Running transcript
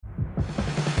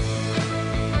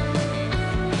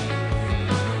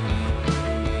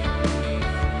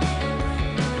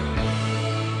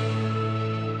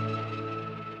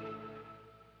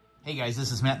guys,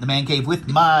 this is Matt in the Man Cave with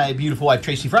my beautiful wife,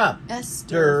 Tracey from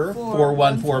Esther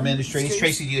 414 Ministries.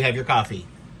 Tracey, do you have your coffee?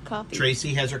 Coffee.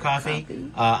 Tracey has her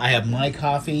coffee. I have my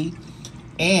coffee.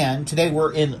 And today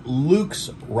we're in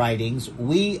Luke's writings.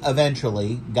 We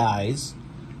eventually, guys,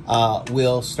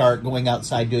 will start going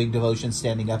outside doing devotions,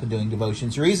 standing up and doing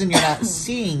devotions. The reason you're not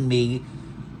seeing me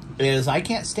is I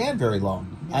can't stand very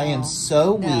long. No, I am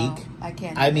so weak. I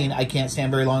can't. I can't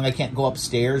stand very long. I can't go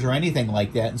upstairs or anything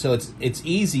like that. And so it's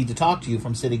easy to talk to you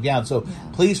from sitting down. So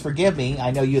please forgive me.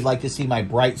 I know you'd like to see my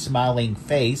bright, smiling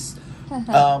face.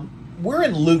 We're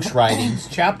in Luke's writings,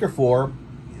 chapter 4.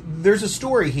 There's a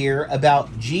story here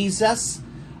about Jesus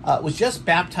was just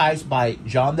baptized by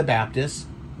John the Baptist.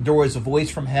 There was a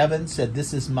voice from heaven said,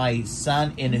 "This is my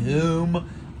son in whom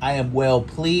I am well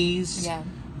pleased." Yeah.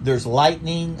 There's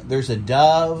lightning. There's a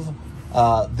dove.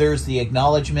 There's the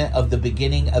acknowledgement of the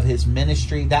beginning of his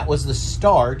ministry. That was the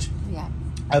start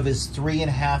of his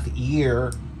 3.5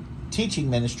 year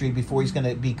teaching ministry before he's going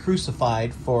to be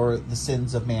crucified for the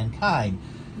sins of mankind.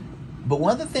 But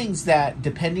one of the things that,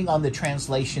 depending on the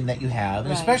translation that you have,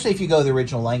 and especially if you go to the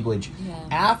original language,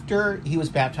 after he was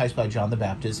baptized by John the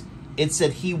Baptist, it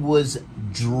said he was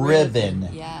driven.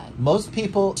 Yeah. Most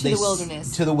people... To the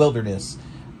wilderness. To the wilderness.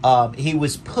 He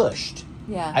was pushed.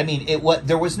 Yeah. I mean,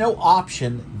 there was no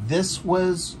option. This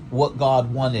was what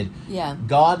God wanted. Yeah.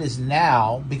 God is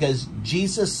now, because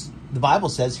Jesus, the Bible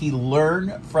says, he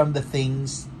learned from the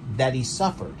things that he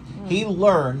suffered. He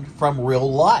learned from real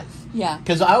life. Yeah.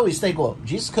 Because I always think, well,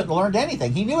 Jesus couldn't have learned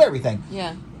anything. He knew everything.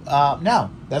 Yeah.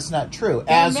 No, that's not true.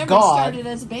 As God, started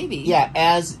as a baby. Yeah,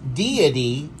 as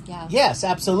deity, yes,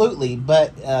 absolutely.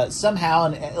 But somehow,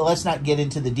 and let's not get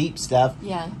into the deep stuff.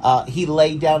 Yeah. He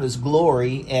laid down his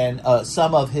glory and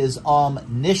some of his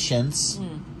omniscience.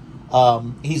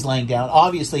 He's laying down,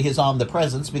 obviously, his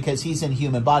omnipresence, because he's in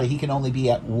human body. He can only be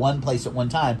at one place at one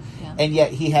time, and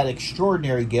yet he had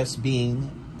extraordinary gifts,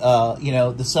 being,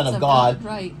 the Son of God.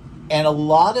 Right. And a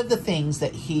lot of the things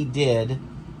that he did,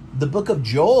 the book of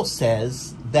Joel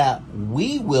says that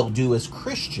we will do as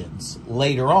Christians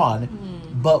later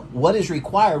on. But what is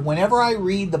required, whenever I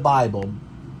read the Bible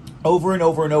over and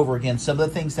over and over again, some of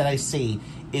the things that I see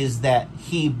is that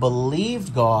he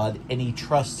believed God and he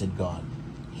trusted God.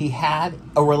 He had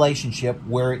a relationship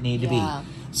where it needed to be.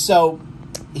 So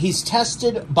he's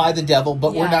tested by the devil,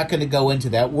 but we're not going to go into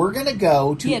that. We're going to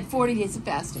go to... He had 40 days of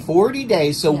fasting. 40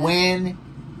 days. So when...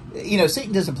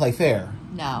 Satan doesn't play fair.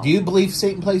 No. Do you believe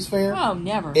Satan plays fair? Oh,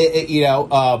 never.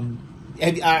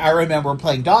 And I remember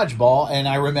playing dodgeball, and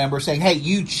I remember saying, "Hey,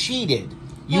 you cheated.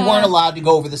 You weren't allowed to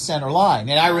go over the center line."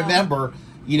 And I remember,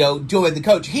 doing the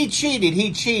coach. He cheated.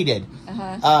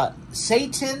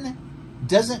 Satan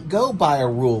doesn't go by a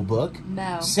rule book.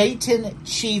 No. Satan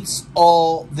cheats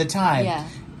all the time. Yeah.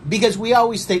 Because we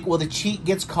always think, well, the cheat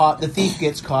gets caught, the thief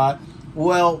gets caught.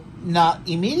 Well, not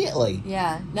immediately.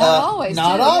 Yeah. Not always.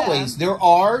 Not always. Yeah. There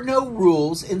are no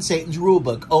rules in Satan's rule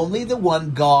book. Only the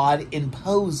one God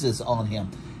imposes on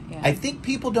him. Yeah. I think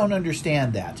people don't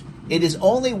understand that. It is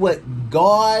only what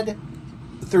God,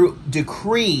 through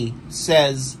decree,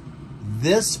 says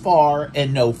this far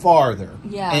and no farther.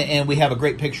 Yeah. And we have a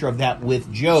great picture of that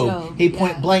with Job. He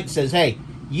point blank says, hey,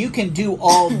 you can do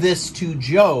all this to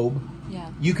Job. Yeah.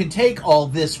 You can take all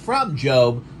this from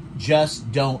Job.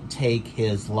 Just don't take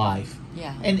his life.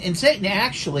 Yeah. And Satan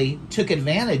actually took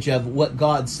advantage of what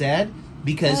God said,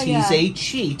 because he's a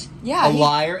cheat, a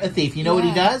liar, a thief. You know what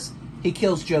he does? He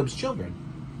kills Job's children.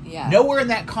 Yeah. Nowhere in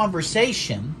that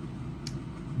conversation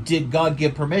did God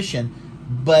give permission,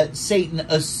 but Satan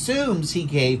assumes he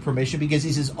gave permission because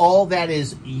he says, all that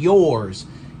is yours.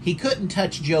 He couldn't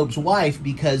touch Job's wife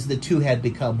because the two had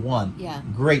become one. Yeah.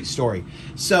 Great story.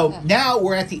 So now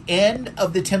we're at the end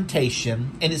of the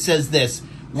temptation, and it says this: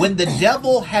 when the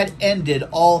devil had ended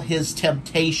all his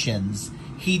temptations,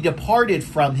 he departed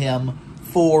from him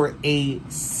for a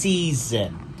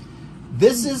season.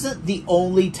 This isn't the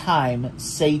only time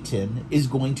Satan is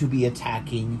going to be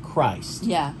attacking Christ.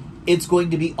 Yeah. It's going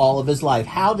to be all of his life.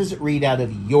 How does it read out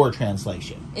of your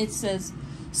translation? It says,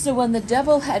 "So when the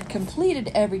devil had completed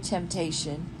every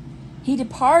temptation, he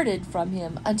departed from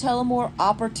him until a more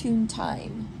opportune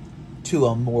time." To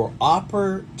a more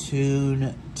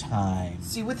opportune time.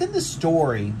 See, within the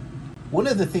story, one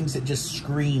of the things that just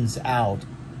screams out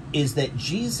is that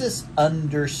Jesus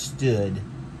understood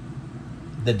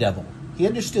the devil. He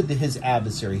understood his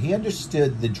adversary. He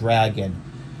understood the dragon.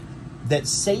 That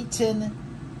Satan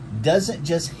doesn't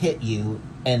just hit you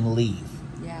and leave.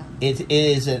 Yeah. It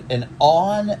is an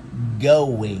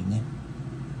ongoing,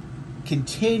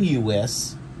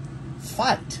 continuous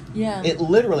fight. Yeah. It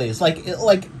literally is like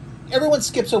everyone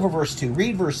skips over verse 2.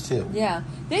 Read verse 2. Yeah.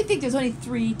 They think there's only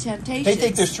 3 temptations. They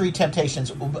think there's 3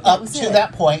 temptations up to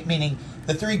that point, meaning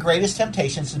the 3 greatest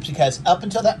temptations is because up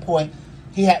until that point,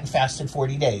 he hadn't fasted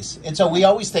 40 days. And so we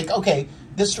always think, okay,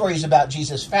 this story is about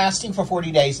Jesus fasting for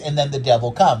 40 days and then the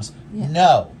devil comes.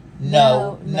 Yeah.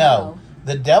 No.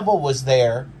 The devil was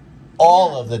there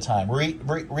all of the time. Read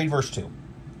verse 2.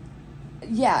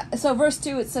 Yeah. So verse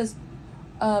 2, it says,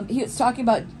 he was talking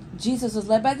about Jesus was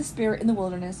led by the Spirit in the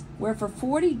wilderness, where for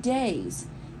 40 days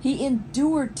he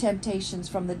endured temptations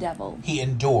from the devil. He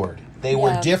endured. They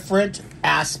were different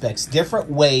aspects,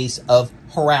 different ways of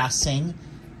harassing,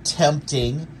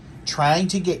 tempting, trying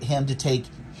to get him to take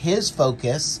his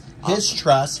focus, his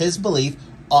trust, his belief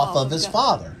off of his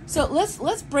Father. So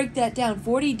let's break that down.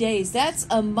 40 days, that's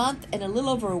a month and a little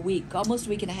over a week, almost a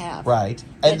week and a half. Right.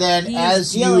 And then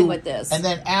as dealing with this. And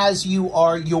then as you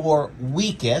are your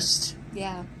weakest,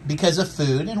 because of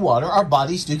food and water, our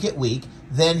bodies do get weak,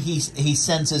 then he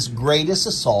sends his greatest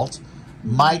assault.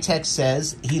 My text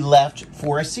says he left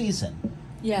for a season.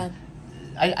 Yeah.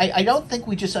 I don't think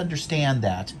we just understand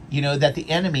that, that the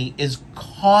enemy is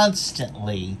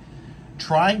constantly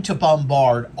trying to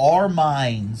bombard our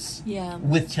minds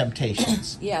with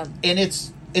temptations. Yeah. And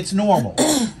it's normal.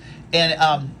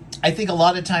 And I think a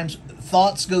lot of times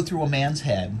thoughts go through a man's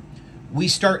head. We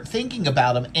start thinking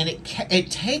about them, and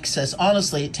it takes us,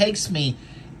 honestly, it takes me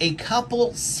a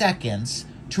couple seconds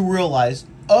to realize,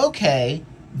 okay,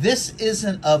 this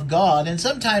isn't of God. And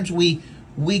sometimes we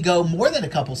go more than a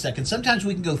couple seconds. Sometimes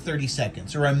we can go 30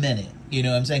 seconds or a minute, you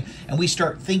know what I'm saying? And we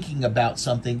start thinking about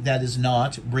something that is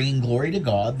not bringing glory to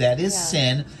God, that is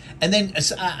sin. And then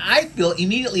I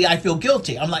feel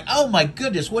guilty. I'm like, oh my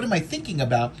goodness, what am I thinking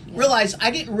about?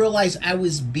 I didn't realize I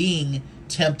was being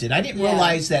tempted. I didn't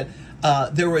realize that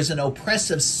there was an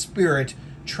oppressive spirit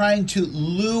trying to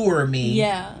lure me.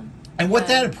 Yeah. And what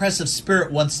that oppressive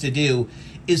spirit wants to do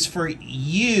is for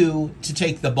you to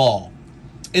take the ball.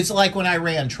 It's like when I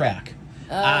ran track.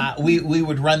 We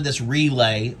would run this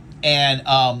relay, and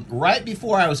right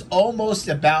before I was almost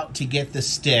about to get the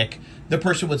stick, the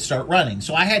person would start running.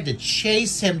 So I had to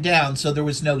chase him down so there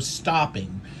was no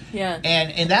stopping. Yeah.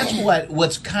 And that's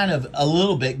what's kind of a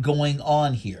little bit going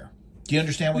on here. Do you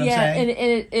understand what I'm saying? Yeah,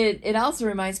 and it also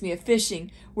reminds me of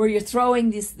fishing, where you're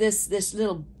throwing this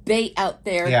little bait out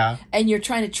there, and you're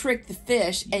trying to trick the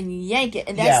fish and yank it,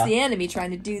 and that's the enemy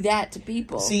trying to do that to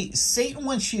people. See, Satan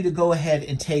wants you to go ahead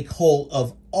and take hold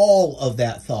of all of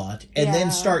that thought and then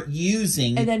start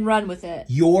using and then run with it.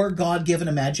 Your God-given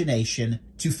imagination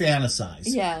to fantasize.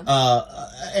 Yeah.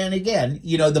 And again,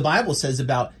 the Bible says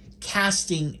about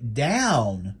casting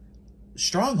down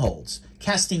strongholds,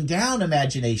 casting down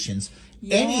imaginations,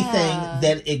 anything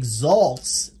that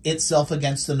exalts itself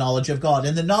against the knowledge of God.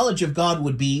 And the knowledge of God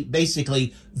would be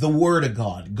basically the Word of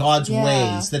God, God's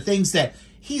ways, the things that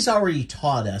He's already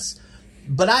taught us.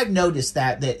 But I've noticed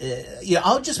that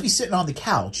I'll just be sitting on the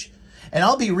couch and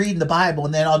I'll be reading the Bible,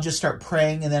 and then I'll just start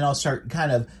praying, and then I'll start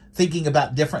kind of thinking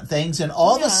about different things, and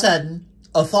all of a sudden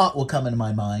a thought will come into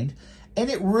my mind, and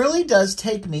it really does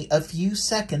take me a few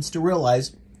seconds to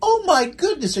realize, oh my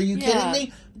goodness, are you kidding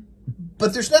me?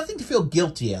 But there's nothing to feel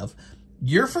guilty of.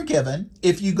 You're forgiven.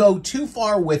 If you go too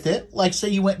far with it, like say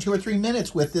you went 2 or 3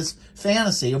 minutes with this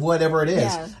fantasy of whatever it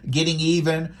is, getting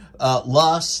even,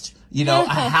 lust,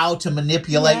 how to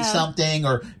manipulate something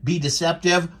or be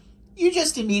deceptive, you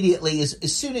just immediately,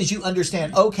 as soon as you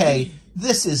understand, okay,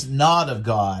 this is not of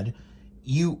God,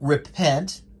 you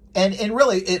repent. And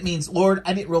really it means, Lord,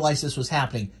 I didn't realize this was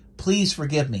happening. Please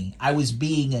forgive me. I was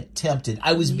being tempted.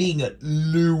 I was being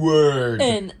lured.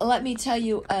 And let me tell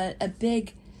you a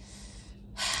big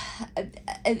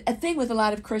thing with a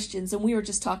lot of Christians, and we were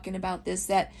just talking about this,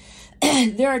 that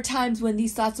there are times when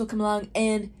these thoughts will come along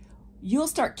and you'll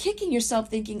start kicking yourself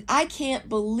thinking, I can't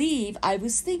believe I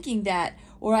was thinking that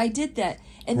or I did that.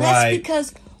 And that's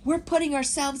because we're putting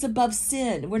ourselves above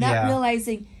sin. We're not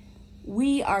realizing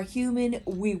we are human,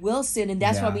 we will sin, and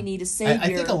that's why we need a Savior. I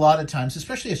think a lot of times,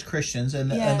 especially as Christians, and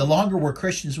the longer we're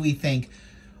Christians, we think,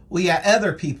 well,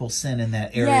 other people sin in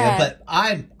that area, but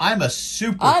I'm a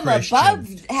super Christian. I'm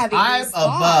above having I'm these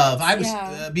above. thoughts. I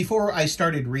was before I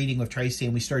started reading with Tracey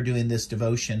and we started doing this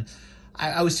devotion,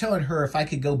 I was telling her if I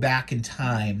could go back in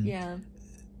time,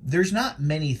 there's not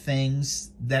many things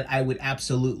that I would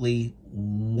absolutely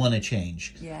want to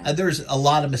change. There's a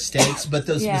lot of mistakes, but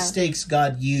those mistakes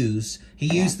God used. He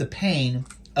used the pain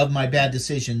of my bad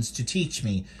decisions to teach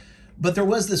me. But there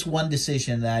was this one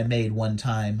decision that I made one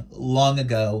time long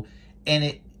ago, and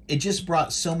it just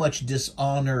brought so much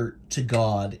dishonor to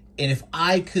God. And if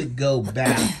I could go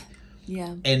back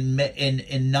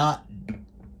and not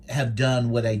have done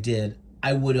what I did,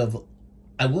 I would have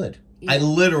I would. Yeah. I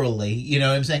literally, you know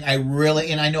what I'm saying? I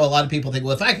really, and I know a lot of people think,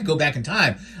 well, if I could go back in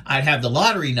time, I'd have the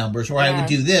lottery numbers, or I would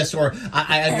do this, or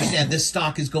I understand this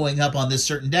stock is going up on this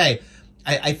certain day.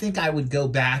 I think I would go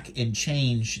back and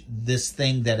change this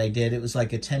thing that I did. It was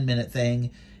like a 10-minute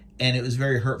thing, and it was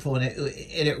very hurtful, and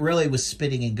it really was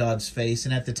spitting in God's face.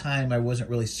 And at the time, I wasn't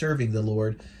really serving the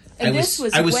Lord. And this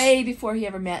was way before he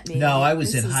ever met me. No, I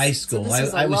was in high school.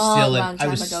 So I was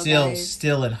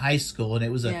still in high school, and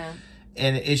it was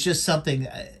and it's just something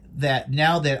that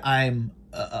now that I'm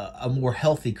a more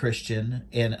healthy Christian,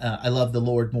 and I love the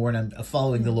Lord more, and I'm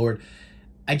following the Lord,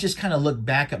 I just kind of look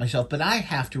back at myself. But I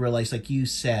have to realize, like you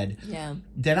said,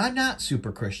 that I'm not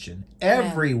super Christian.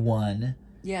 Everyone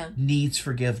needs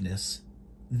forgiveness.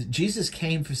 Jesus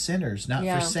came for sinners, not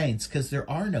for saints, because there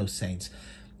are no saints.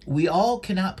 We all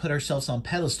cannot put ourselves on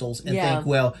pedestals and think,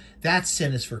 well, that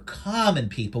sin is for common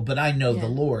people, but I know the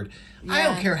Lord. I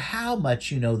don't care how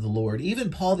much you know the Lord.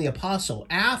 Even Paul the Apostle,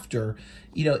 after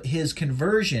his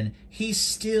conversion, he's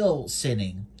still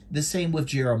sinning. The same with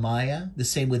Jeremiah, the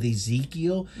same with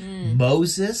Ezekiel,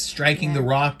 Moses striking the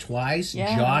rock twice,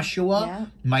 Joshua,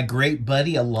 my great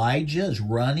buddy Elijah is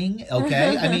running,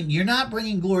 okay? I mean, you're not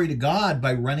bringing glory to God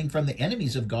by running from the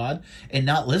enemies of God and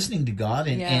not listening to God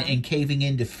and caving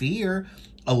into fear.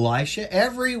 Elisha,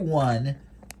 everyone,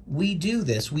 we do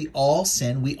this. We all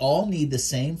sin. We all need the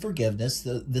same forgiveness,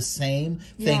 the same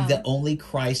thing that only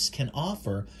Christ can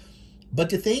offer. But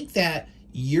to think that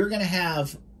you're going to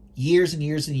have years and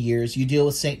years and years, you deal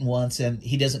with Satan once and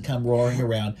he doesn't come roaring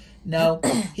around. No,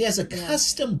 he has a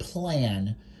custom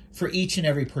plan for each and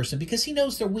every person because he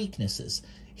knows their weaknesses.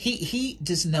 He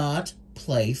does not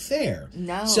play fair.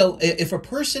 No. So if a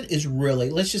person is really,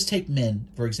 let's just take men,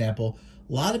 for example.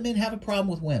 A lot of men have a problem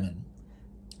with women.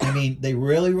 I mean, they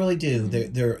really, really do.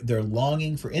 They're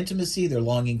longing for intimacy. They're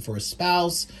longing for a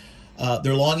spouse.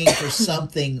 They're longing for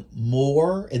something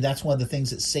more. And that's one of the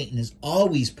things that Satan is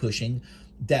always pushing,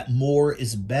 that more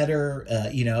is better.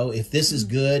 If this is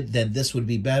good, then this would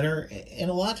be better. And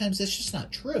a lot of times that's just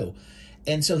not true.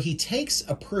 And so he takes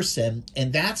a person,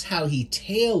 and that's how he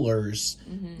tailors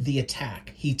the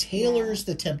attack. He tailors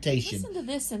the temptation. Listen to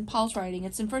this in Paul's writing.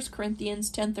 It's in 1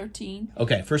 Corinthians 10:13.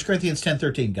 Okay, 1 Corinthians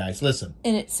 10:13, guys. Listen.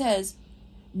 And it says,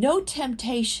 "No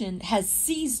temptation has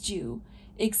seized you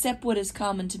except what is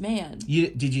common to man."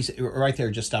 Did you say, right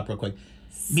there, just stop real quick.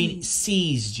 Meaning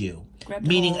seized you.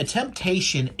 Meaning a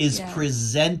temptation is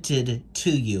presented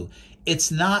to you.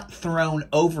 It's not thrown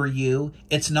over you.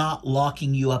 It's not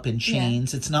locking you up in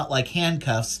chains. It's not like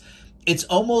handcuffs. It's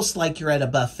almost like you're at a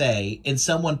buffet and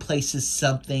someone places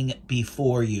something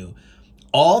before you.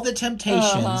 All the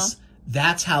temptations,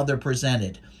 that's how they're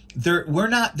presented. They're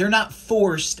not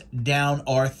forced down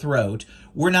our throat.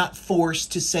 We're not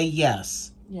forced to say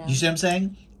yes. Yeah. You see what I'm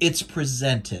saying? It's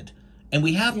presented. And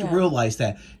we have to realize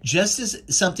that just as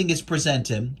something is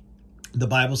presented, the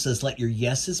Bible says, let your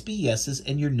yeses be yeses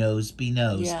and your noes be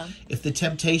noes. Yeah. If the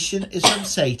temptation is from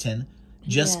Satan,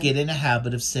 just get in a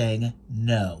habit of saying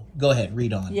no. Go ahead,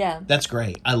 read on. Yeah. That's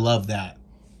great. I love that.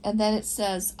 And then it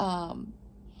says,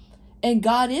 and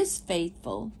God is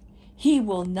faithful. He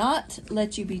will not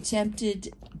let you be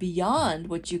tempted beyond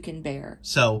what you can bear.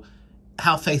 So,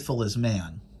 how faithful is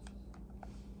man?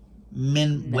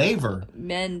 Men waver.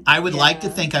 I would like to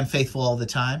think I'm faithful all the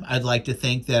time. I'd like to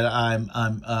think that I'm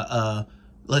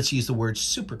let's use the word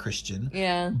super Christian.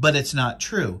 Yeah. But it's not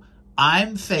true.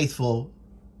 I'm faithful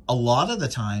a lot of the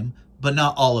time, but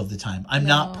not all of the time. I'm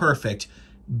not perfect.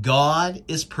 God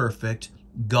is perfect.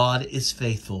 God is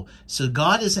faithful. So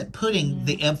God isn't putting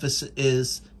the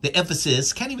emphasis,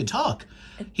 can't even talk.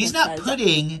 He's not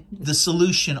putting the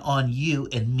solution on you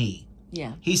and me.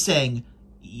 Yeah. He's saying,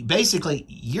 basically,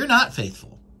 you're not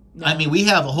faithful. No. I mean, we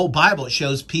have a whole Bible that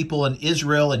shows people in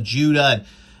Israel and Judah and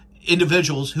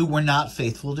individuals who were not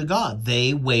faithful to God.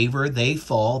 They waver, they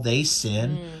fall, they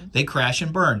sin, they crash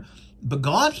and burn. But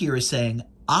God here is saying,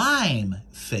 I'm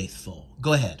faithful.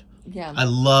 Go ahead. Yeah. I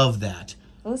love that.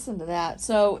 Listen to that.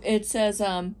 So it says,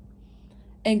 and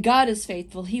God is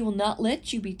faithful. He will not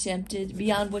let you be tempted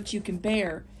beyond what you can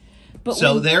bear. But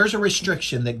so there's a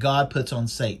restriction that God puts on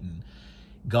Satan.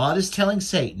 God is telling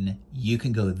Satan, you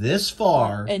can go this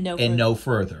far and no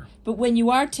further. But when you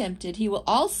are tempted, he will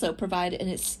also provide an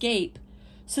escape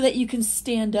so that you can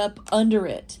stand up under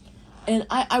it. And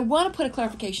I want to put a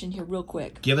clarification here real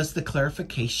quick. Give us the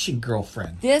clarification,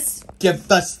 girlfriend.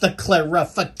 Give us the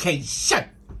clarification.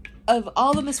 Of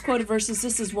all the misquoted verses,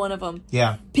 this is one of them.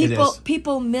 Yeah,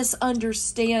 people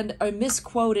misunderstand or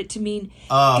misquote it to mean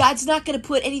God's not going to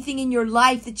put anything in your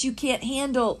life that you can't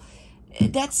handle.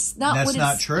 That's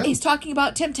not true. He's talking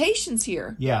about temptations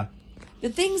here. Yeah. The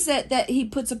things that he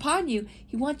puts upon you,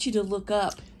 he wants you to look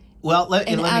up Well,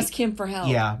 and ask him for help.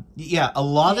 Yeah. A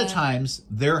lot of times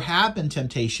there have been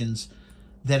temptations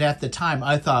that at the time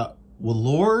I thought, well,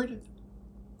 Lord,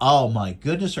 oh my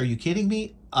goodness, are you kidding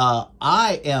me?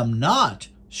 I am not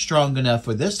strong enough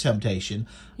for this temptation.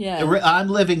 Yeah. I'm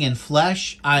living in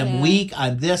flesh. I'm weak.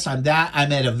 I'm this, I'm that.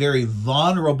 I'm at a very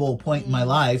vulnerable point in my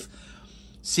life.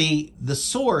 See, the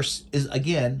source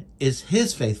is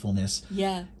his faithfulness.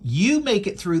 Yeah. You make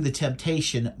it through the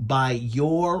temptation by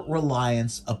your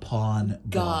reliance upon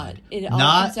God.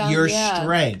 Not your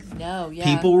strength. No,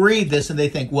 People read this and they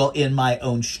think, well, in my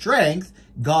own strength,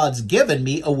 God's given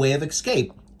me a way of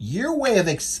escape. Your way of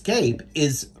escape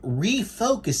is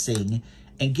refocusing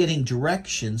and getting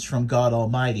directions from God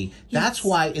Almighty. Yes. That's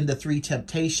why in the 3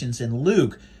 temptations in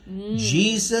Luke,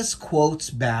 Jesus quotes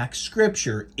back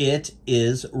scripture. It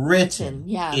is written.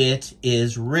 Yeah. It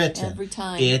is written. Every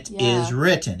time. It is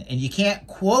written. And you can't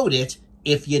quote it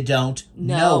if you don't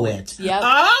know it. Yep.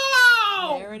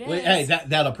 Oh! There it is. Hey,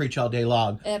 that'll preach all day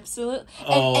long. Absolutely.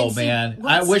 Oh, man.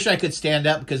 I wish I could stand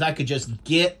up because I could just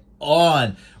get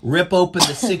on. Rip open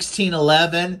the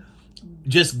 1611.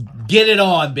 Just get it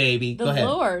on, baby. Go ahead.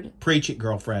 Lord. Preach it,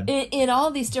 girlfriend. In all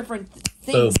these different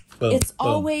things, it's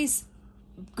always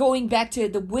going back to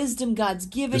the wisdom God's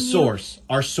given you. The source,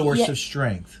 our source of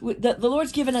strength. The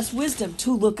Lord's given us wisdom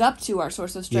to look up to our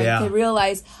source of strength, to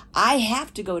realize I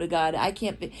have to go to God. I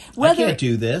can't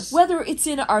do this. Whether it's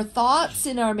in our thoughts,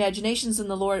 in our imaginations, in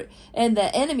the Lord and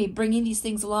the enemy bringing these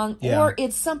things along, or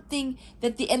it's something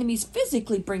that the enemy's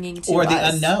physically bringing to us. Or the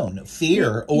unknown,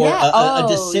 fear, or a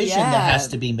decision that has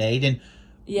to be made. And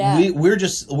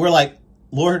we're like,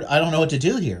 Lord, I don't know what to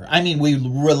do here. I mean, we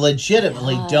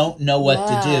legitimately don't know what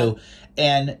to do.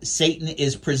 And Satan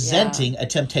is presenting a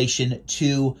temptation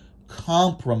to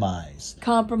compromise.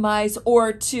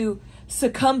 Or to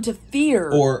succumb to fear.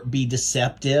 Or be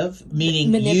deceptive,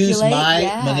 meaning use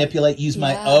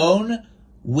my own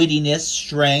wittiness,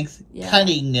 strength,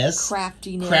 cunningness,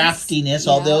 craftiness,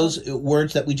 all those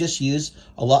words that we just use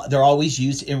a lot. They're always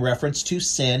used in reference to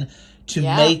sin. To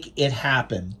make it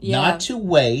happen, not to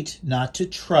wait, not to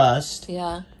trust.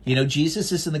 Yeah. You know,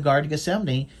 Jesus is in the Garden of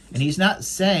Gethsemane, and he's not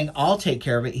saying, I'll take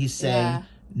care of it. He's saying,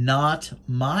 not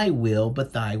my will,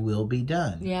 but thy will be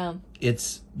done. Yeah.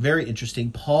 It's very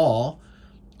interesting. Paul,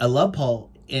 I love Paul,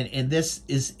 and this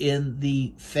is in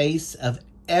the face of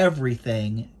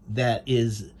everything that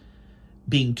is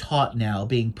being taught now,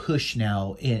 being pushed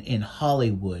now in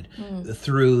Hollywood,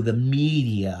 through the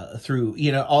media, through,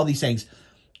 all these things.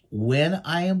 When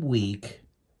I am weak,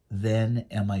 then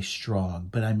am I strong.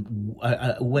 But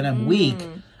when I'm weak,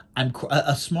 I'm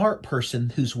a smart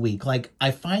person who's weak. Like,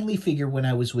 I finally figured when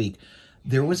I was weak,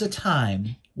 there was a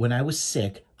time when I was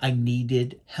sick, I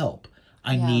needed help.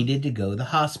 I needed to go to the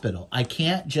hospital. I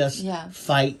can't just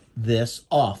fight this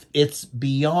off. It's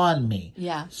beyond me.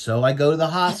 Yeah. So I go to the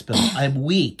hospital. I'm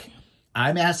weak.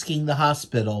 I'm asking the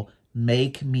hospital,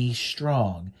 make me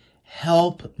strong.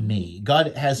 Help me.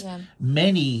 God has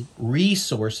many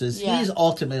resources. He's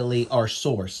ultimately our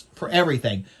source for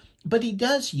everything. But he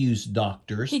does use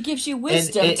doctors. He gives you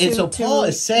wisdom and so Paul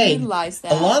is saying, utilize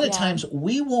that. A lot of times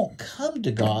we won't come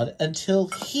to God until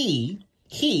he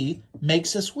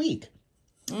makes us weak.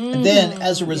 And then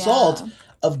as a result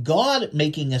of God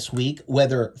making us weak,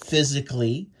 whether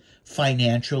physically,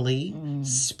 financially,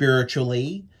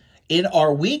 spiritually, in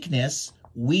our weakness,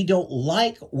 we don't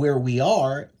like where we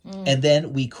are, and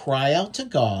then we cry out to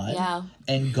God,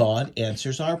 and God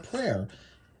answers our prayer.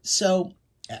 So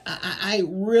I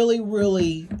really,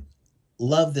 really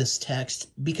love this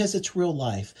text because it's real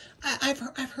life.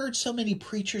 I've heard so many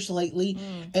preachers lately,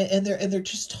 and they're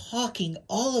just talking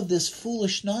all of this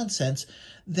foolish nonsense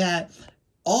that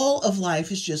all of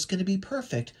life is just going to be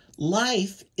perfect.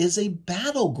 Life is a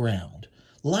battleground.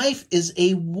 Life is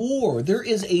a war. There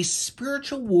is a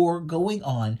spiritual war going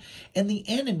on, and the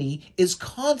enemy is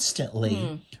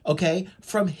constantly,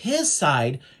 from his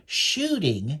side,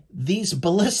 shooting these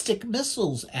ballistic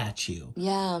missiles at you.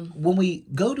 Yeah. When we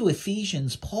go to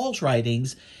Ephesians, Paul's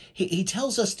writings, he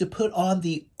tells us to put on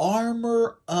the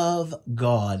armor of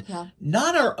God. Yeah.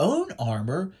 Not our own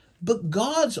armor, but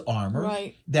God's armor.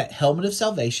 Right. That helmet of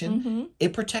salvation,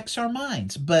 it protects our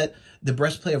minds. But the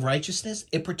breastplate of righteousness,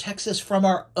 it protects us from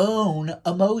our own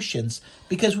emotions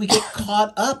because we get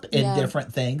caught up in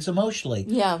different things emotionally.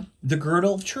 Yeah. The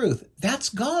girdle of truth, that's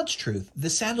God's truth.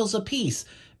 The sandals of peace,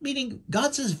 meaning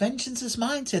God says, vengeance is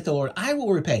mine, saith the Lord, I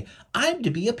will repay. I'm to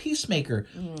be a peacemaker.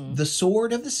 The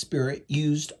sword of the Spirit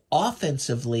used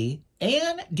offensively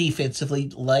and defensively,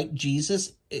 like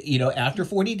Jesus, after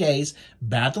 40 days,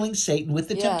 battling Satan with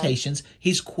the temptations.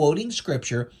 He's quoting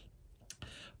scripture.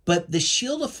 But the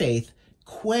shield of faith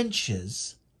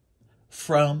quenches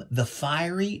from the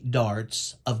fiery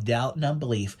darts of doubt and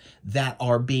unbelief that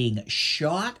are being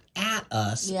shot at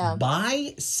us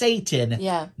by Satan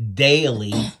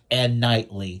daily and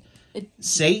nightly.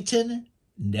 Satan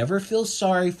never feels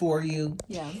sorry for you.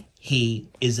 He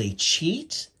is a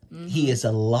cheat. He is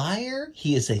a liar.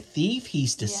 He is a thief.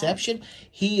 He's deception.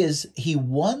 He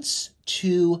wants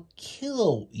to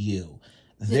kill you.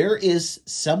 There is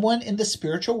someone in the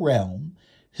spiritual realm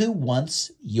who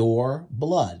wants your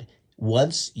blood,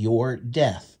 wants your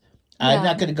death. I'm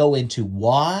not going to go into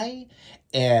why,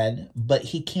 but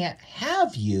he can't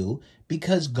have you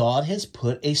because God has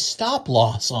put a stop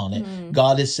loss on it.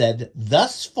 God has said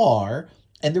thus far,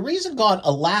 and the reason God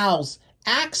allows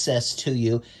access to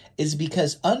you is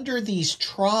because under these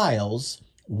trials,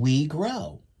 we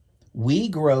grow. We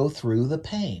grow through the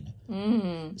pain.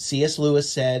 C.S. Lewis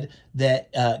said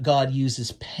that God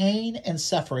uses pain and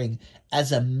suffering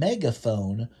as a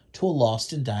megaphone to a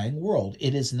lost and dying world.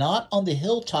 It is not on the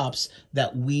hilltops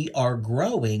that we are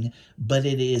growing, but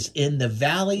it is in the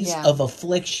valleys of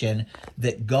affliction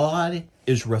that God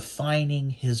is refining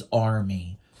his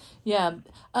army.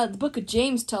 The book of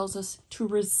James tells us to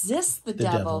resist the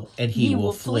devil and he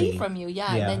will flee from you.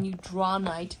 And then you draw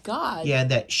nigh to God.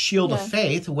 And that shield of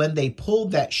faith, when they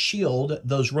pulled that shield,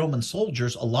 those Roman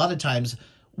soldiers a lot of times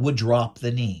would drop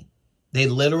the knee. They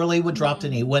literally would drop the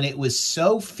knee when it was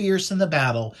so fierce in the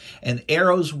battle and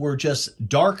arrows were just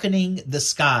darkening the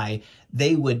sky.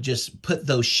 They would just put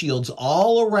those shields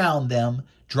all around them,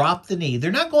 drop the knee.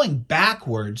 They're not going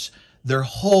backwards. They're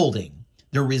holding.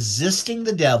 They're resisting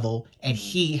the devil, and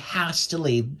he has to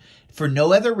leave for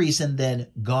no other reason than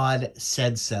God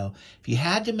said so. If you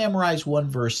had to memorize one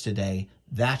verse today,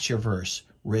 that's your verse.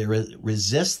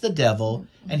 Resist the devil,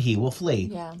 and he will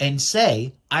flee. And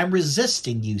say, I'm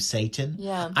resisting you, Satan.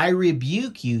 I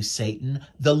rebuke you, Satan.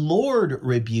 The Lord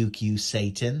rebuke you,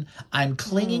 Satan. I'm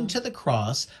clinging to the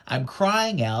cross. I'm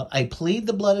crying out. I plead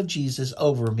the blood of Jesus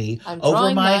over me. I'm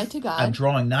drawing nigh to God. I'm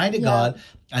drawing nigh to God.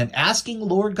 I'm asking,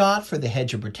 Lord God, for the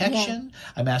hedge of protection.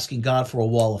 I'm asking God for a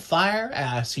wall of fire.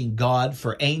 I'm asking God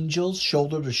for angels,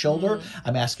 shoulder to shoulder.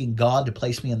 I'm asking God to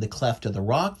place me in the cleft of the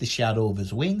rock, the shadow of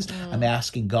his wings. I'm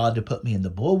asking God to put me in the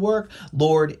bulwark.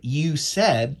 Lord, you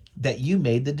said that you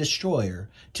made the destroyer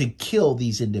to kill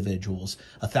these individuals.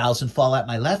 1,000 fall at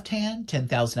my left hand,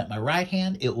 10,000 at my right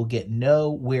hand. It will get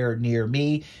nowhere near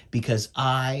me because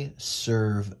I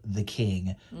serve the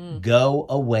King. Go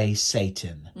away,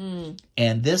 Satan.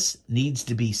 And this needs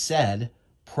to be said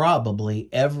probably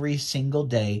every single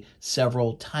day,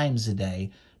 several times a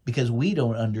day, because we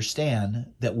don't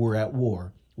understand that we're at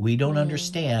war. We don't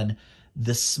understand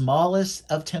the smallest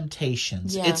of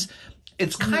temptations.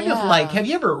 It's kind of like, have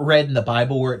you ever read in the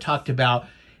Bible where it talked about,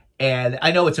 and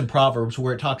I know it's in Proverbs,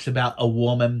 where it talks about a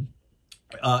woman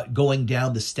going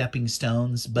down the stepping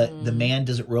stones, but the man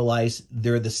doesn't realize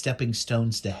they're the stepping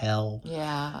stones to hell.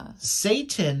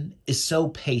 Satan is so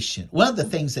patient. One of the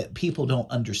things that people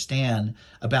don't understand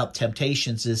about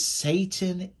temptations is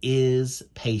Satan is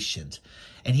patient.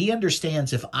 And he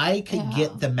understands if I could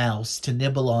get the mouse to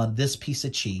nibble on this piece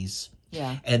of cheese,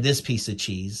 and this piece of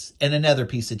cheese, and another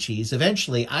piece of cheese,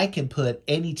 eventually I can put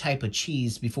any type of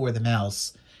cheese before the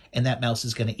mouse, and that mouse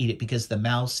is going to eat it because the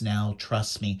mouse now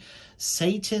trusts me.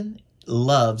 Satan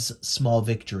loves small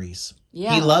victories.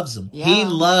 He loves them. He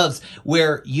loves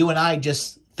where you and I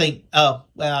just think, oh,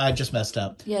 well, I just messed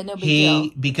up. No big deal.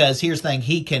 Because here's the thing,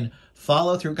 he can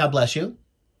follow through. God bless you.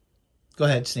 Go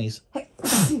ahead, sneeze.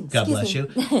 God bless you.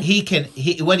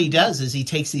 What he does is he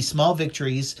takes these small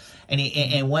victories,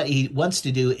 and what he wants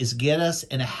to do is get us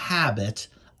in a habit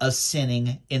of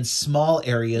sinning in small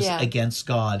areas against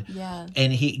God.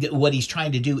 And what he's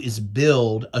trying to do is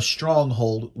build a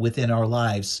stronghold within our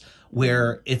lives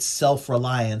where it's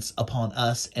self-reliance upon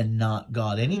us and not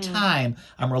God. Anytime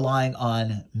I'm relying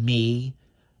on me,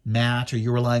 Matt, or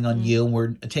you're relying on you, and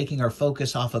we're taking our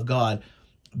focus off of God,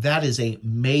 that is a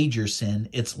major sin.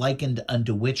 It's likened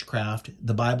unto witchcraft.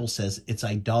 The Bible says it's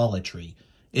idolatry.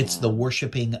 It's the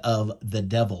worshiping of the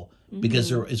devil, because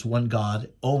there is one God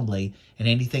only, and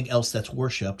anything else that's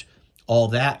worshipped, all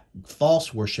that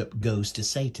false worship goes to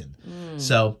Satan.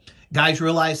 So guys,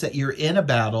 realize that you're in a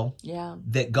battle,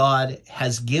 that God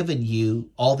has given you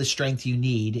all the strength you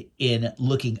need in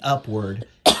looking upward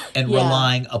and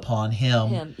relying upon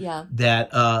him.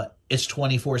 That it's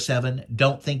 24/7.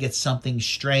 Don't think it's something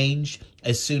strange.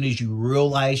 As soon as you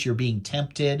realize you're being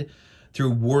tempted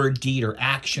through word, deed, or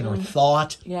action or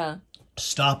thought,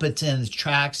 stop it in its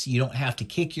tracks. You don't have to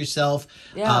kick yourself.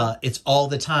 It's all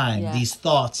the time. These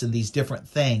thoughts and these different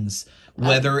things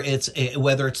Whether it's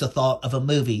a thought of a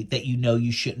movie that you know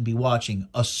you shouldn't be watching,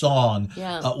 a song,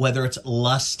 whether it's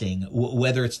lusting,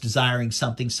 whether it's desiring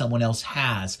something someone else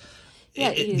has.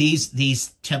 Yeah,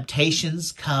 these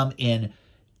temptations come in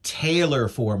tailor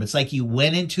form. It's like you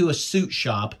went into a suit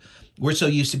shop. We're so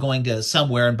used to going to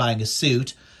somewhere and buying a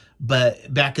suit,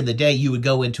 but back in the day, you would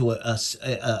go into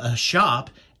a shop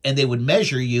and they would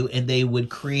measure you and they would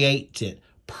create it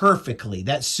perfectly.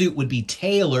 That suit would be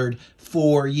tailored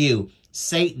for you.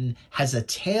 Satan has a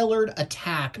tailored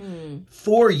attack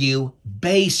for you,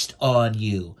 based on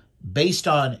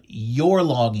your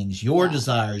longings, your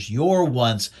desires, your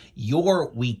wants, your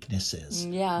weaknesses.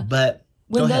 Yeah. But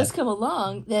when those come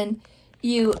along, then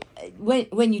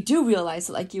when you do realize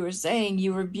it, like you were saying,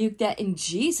 you rebuke that in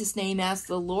Jesus' name. Ask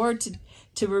the Lord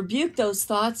to rebuke those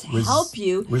thoughts, help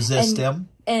you, resist them,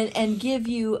 and give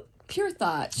you pure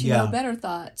thoughts, you know, better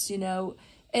thoughts, you know.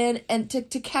 And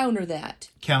to counter that.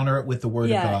 Counter it with the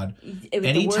Word of God.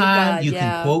 Anytime you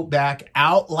can quote back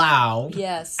out loud.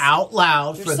 Yes. Out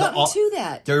loud. There's something to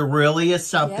that. There really is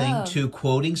something to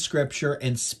quoting Scripture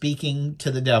and speaking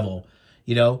to the devil.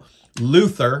 You know,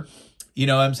 Luther, you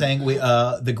know what I'm saying?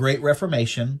 The Great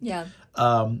Reformation. Yeah.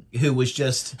 Who was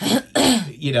just,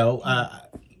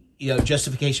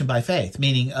 justification by faith.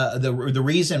 Meaning the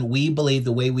reason we believe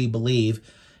the way we believe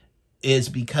is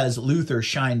because Luther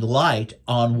shined light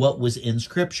on what was in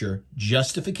Scripture.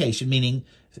 Justification, meaning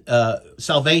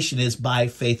salvation is by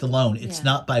faith alone. It's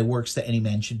not by works that any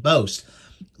man should boast.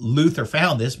 Luther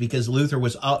found this because Luther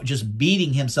was just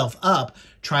beating himself up,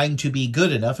 trying to be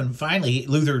good enough. And finally,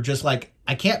 Luther just like,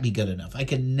 I can't be good enough. I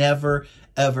can never,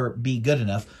 ever be good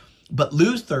enough. But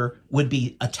Luther would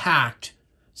be attacked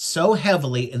so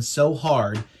heavily and so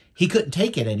hard, he couldn't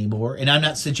take it anymore. And I'm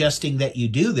not suggesting that you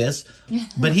do this,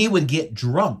 but he would get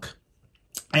drunk.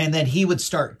 And then he would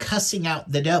start cussing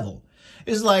out the devil.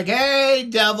 It's like, hey,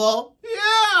 devil,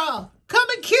 come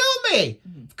and kill me.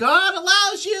 If God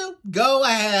allows you, go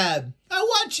ahead. I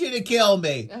want you to kill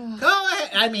me. Go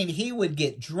ahead. I mean, he would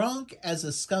get drunk as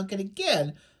a skunk. And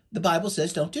again, the Bible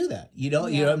says don't do that. You know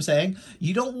what I'm saying?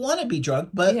 You don't want to be drunk,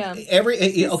 but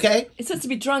okay? It's supposed to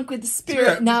be drunk with the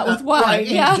Spirit, not with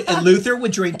wine. Right. And Luther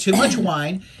would drink too much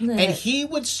wine, and he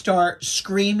would start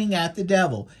screaming at the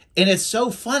devil. And it's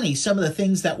so funny, some of the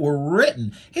things that were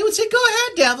written. He would say, go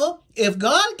ahead, devil. If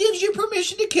God gives you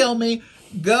permission to kill me,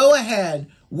 go ahead.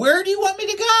 Where do you want me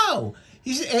to go?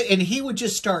 And he would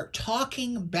just start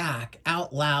talking back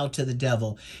out loud to the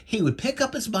devil. He would pick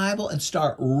up his Bible and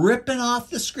start ripping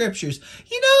off the Scriptures.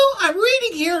 You know, I'm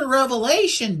reading here in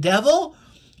Revelation, devil,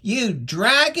 you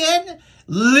dragon,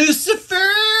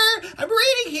 Lucifer. I'm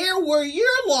reading here where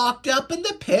you're locked up in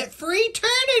the pit for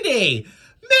eternity.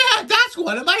 Man, that's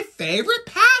one of my favorite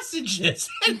passages.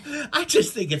 And I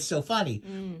just think it's so funny.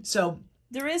 So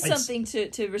there is something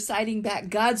to reciting back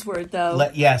God's word, though.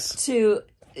 Yes. To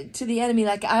the enemy.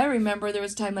 Like, I remember there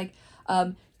was a time like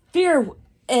fear,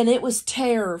 and it was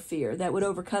terror fear that would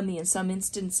overcome me in some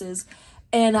instances.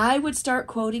 And I would start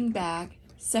quoting back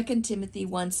 2 Timothy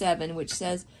 1:7, which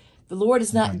says, the Lord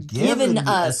has not given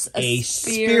us a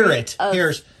spirit of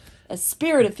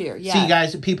fear. Yeah. See,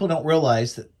 guys, people don't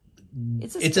realize that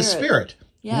it's a spirit.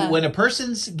 Yeah. When a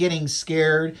person's getting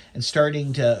scared and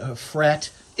starting to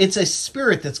fret, it's a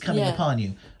spirit that's coming upon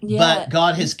you. Yeah. But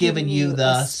God has given you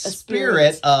the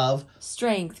spirit of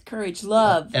strength, courage,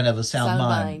 love, and of a sound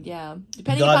mind. Yeah.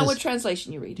 Depending upon what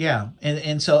translation you read. Yeah.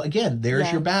 And so again,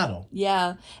 there's your battle.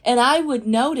 Yeah. And I would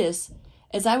notice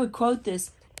as I would quote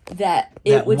this that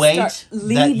it would start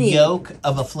leaving. That yoke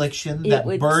of affliction, that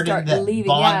burden, that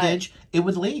bondage, it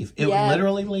would leave. It would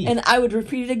literally leave. And I would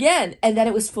repeat it again, and then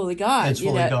it was fully gone. It's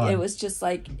fully gone. It was just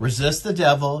like... resist the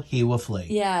devil, he will flee.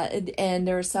 Yeah, and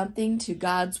there's something to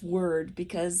God's word,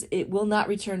 because it will not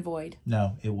return void.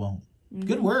 No, it won't. Mm-hmm.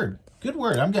 Good word. Good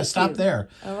word. I'm going to stop there.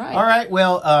 All right. All right.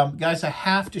 Well, guys, I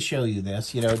have to show you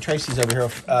this. You know, Tracey's over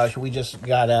here. We just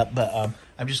got up, but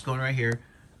I'm just going right here.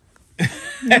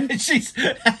 That's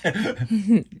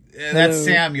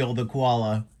Samuel the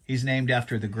koala. He's named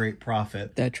after the great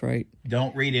prophet. That's right.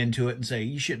 Don't read into it and say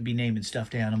you shouldn't be naming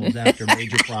stuffed animals after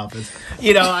major prophets.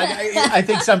 You know, I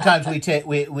think sometimes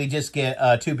we just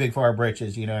get too big for our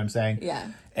britches. You know what I'm saying? Yeah.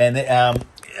 And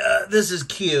this is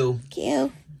Q.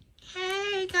 Q.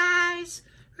 Hey guys,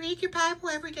 read your Bible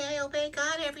every day. Obey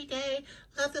God every day.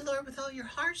 Love the Lord with all your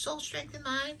heart, soul, strength, and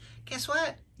mind. Guess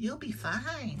what? You'll be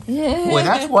fine. Boy,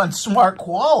 that's one smart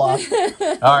koala.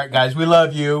 All right, guys, we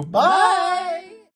love you. Bye.